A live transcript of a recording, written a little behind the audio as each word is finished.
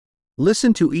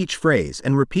Listen to each phrase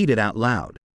and repeat it out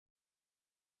loud.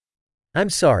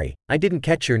 I'm sorry, I didn't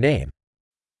catch your name.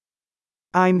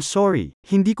 I'm sorry,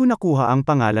 hindi ko nakuha ang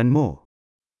pangalan mo.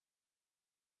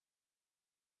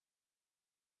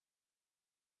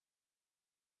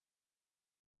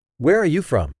 Where are you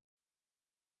from?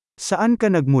 Saan ka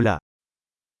nagmula?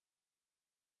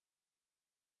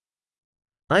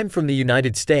 I'm from the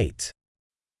United States.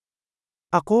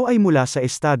 Ako ay mula sa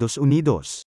Estados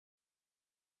Unidos.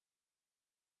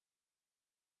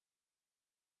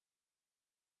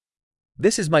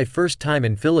 This is my first time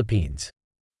in Philippines.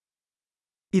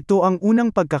 Ito ang unang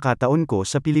pagkakataon ko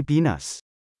sa Pilipinas.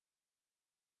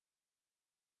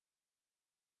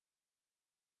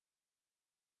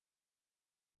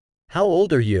 How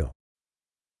old are you?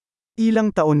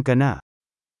 Ilang taon ka na?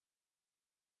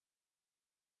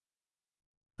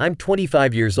 I'm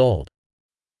 25 years old.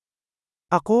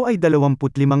 Ako ay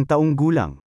 25 taong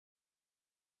gulang.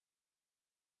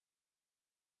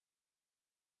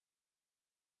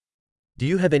 Do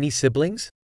you have any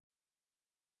siblings?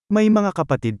 May mga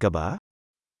kapatid ka ba?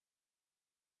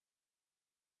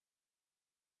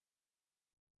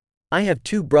 I have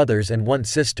 2 brothers and 1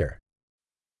 sister.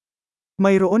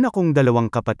 Mayroon akong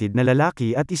 2 kapatid na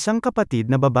lalaki at 1 kapatid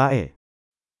na babae.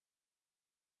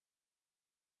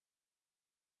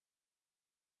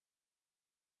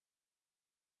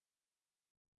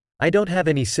 I don't have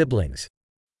any siblings.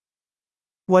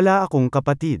 Wala akong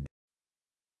kapatid.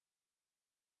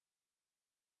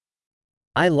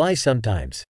 I lie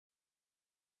sometimes.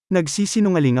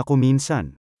 Nagsisinungaling ako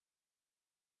minsan.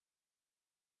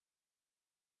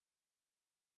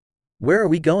 Where are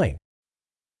we going?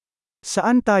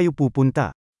 Saan tayo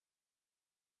pupunta?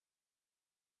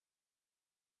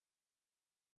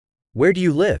 Where do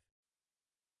you live?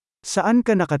 Saan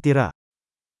ka nakatira?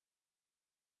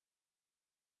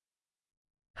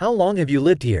 How long have you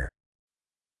lived here?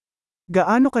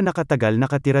 Gaano ka nakatagal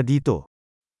nakatira dito?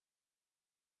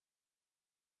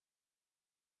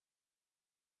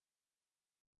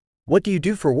 What do you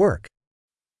do for work?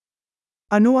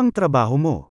 Ano ang trabaho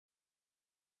mo?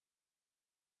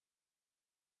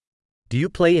 Do you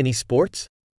play any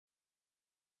sports?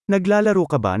 Naglalaro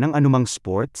ka ba ng anumang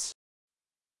sports?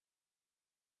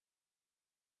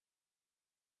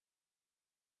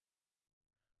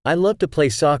 I love to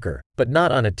play soccer, but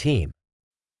not on a team.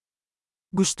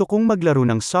 Gusto kong maglaro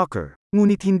ng soccer,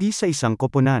 ngunit hindi sa isang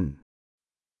koponan.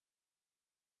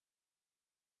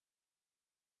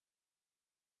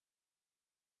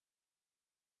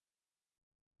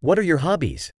 What are your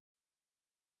hobbies?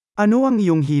 Ano ang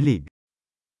iyong hilig?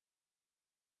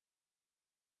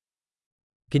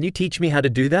 Can you teach me how to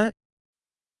do that?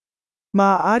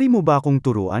 Maaari mo ba akong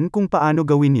turuan kung paano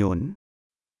gawin yon?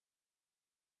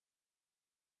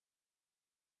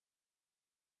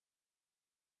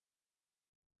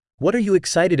 What are you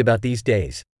excited about these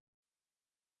days?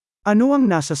 Ano ang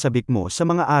nasa sabik mo sa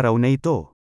mga araw na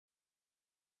ito?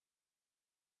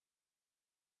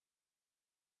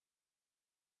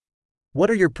 What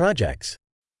are your projects?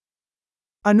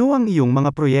 Ano ang iyong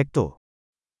mga proyekto?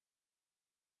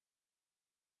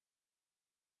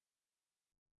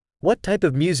 What type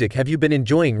of music have you been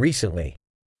enjoying recently?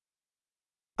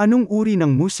 Anong uri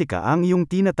ng musika ang iyong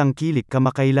tinatangkilik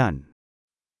kamakailan?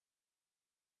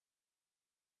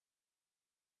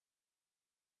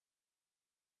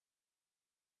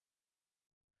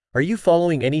 Are you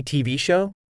following any TV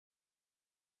show?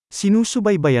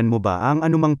 Sinusubaybayan mo ba ang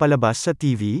anumang palabas sa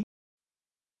TV?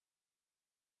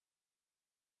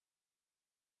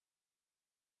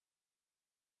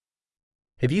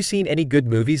 Have you seen any good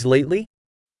movies lately?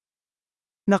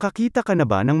 Nakakita ka na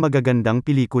ba ng magagandang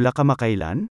pelikula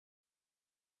kamakailan?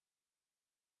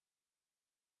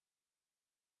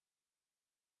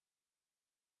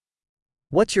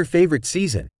 What's your favorite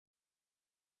season?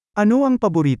 Ano ang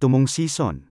paborito mong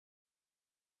season?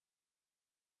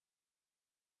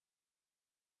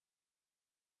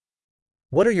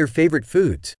 What are your favorite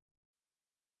foods?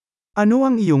 Ano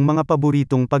ang iyong mga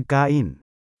paboritong pagkain?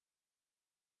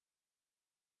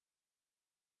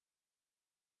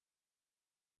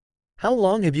 How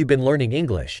long have you been learning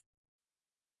English?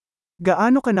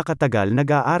 Gaano ka nakatagal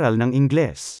nag-aaral ng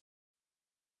Ingles?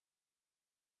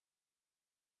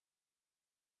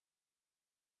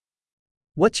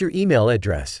 What's your email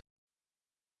address?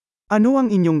 Ano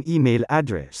ang inyong email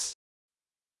address?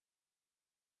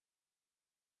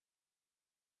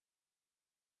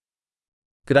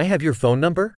 Could I have your phone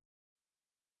number?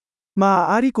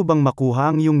 Maaari ko bang makuha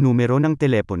ang iyong numero ng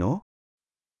telepono?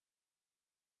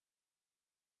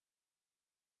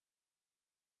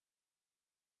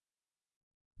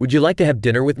 Would you like to have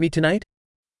dinner with me tonight?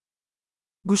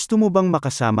 Gusto mo bang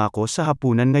makasama ko sa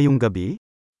hapunan ngayong gabi?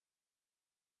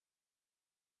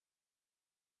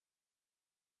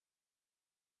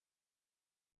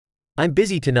 I'm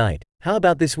busy tonight. How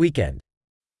about this weekend?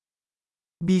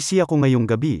 Busy ako ngayong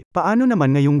gabi, paano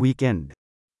naman ngayong weekend?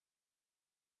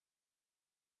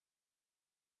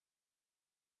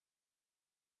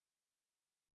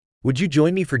 Would you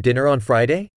join me for dinner on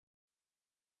Friday?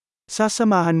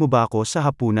 Sasamahan mo ba ako sa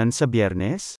hapunan sa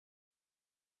Biyernes?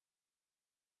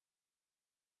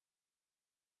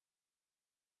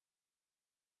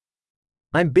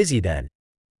 I'm busy then.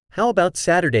 How about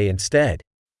Saturday instead?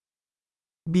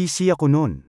 Busy ako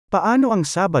nun. Paano ang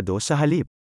Sabado sa halip?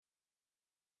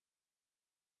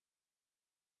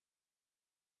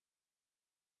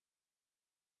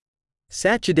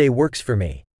 Saturday works for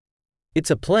me.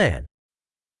 It's a plan.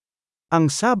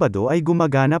 Ang Sabado ay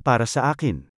gumagana para sa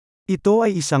akin. Ito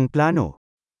ay isang plano.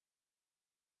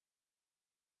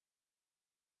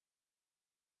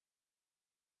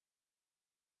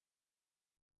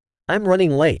 I'm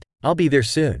running late. I'll be there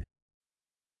soon.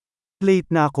 Late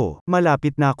na ako,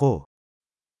 malapit na ako.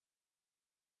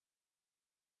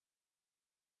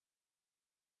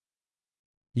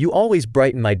 You always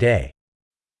brighten my day.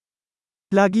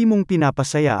 Lagi mong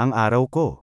pinapasaya ang araw ko.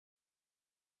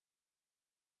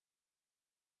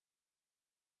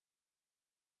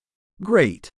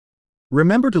 Great!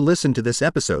 Remember to listen to this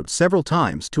episode several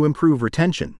times to improve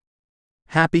retention.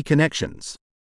 Happy connections!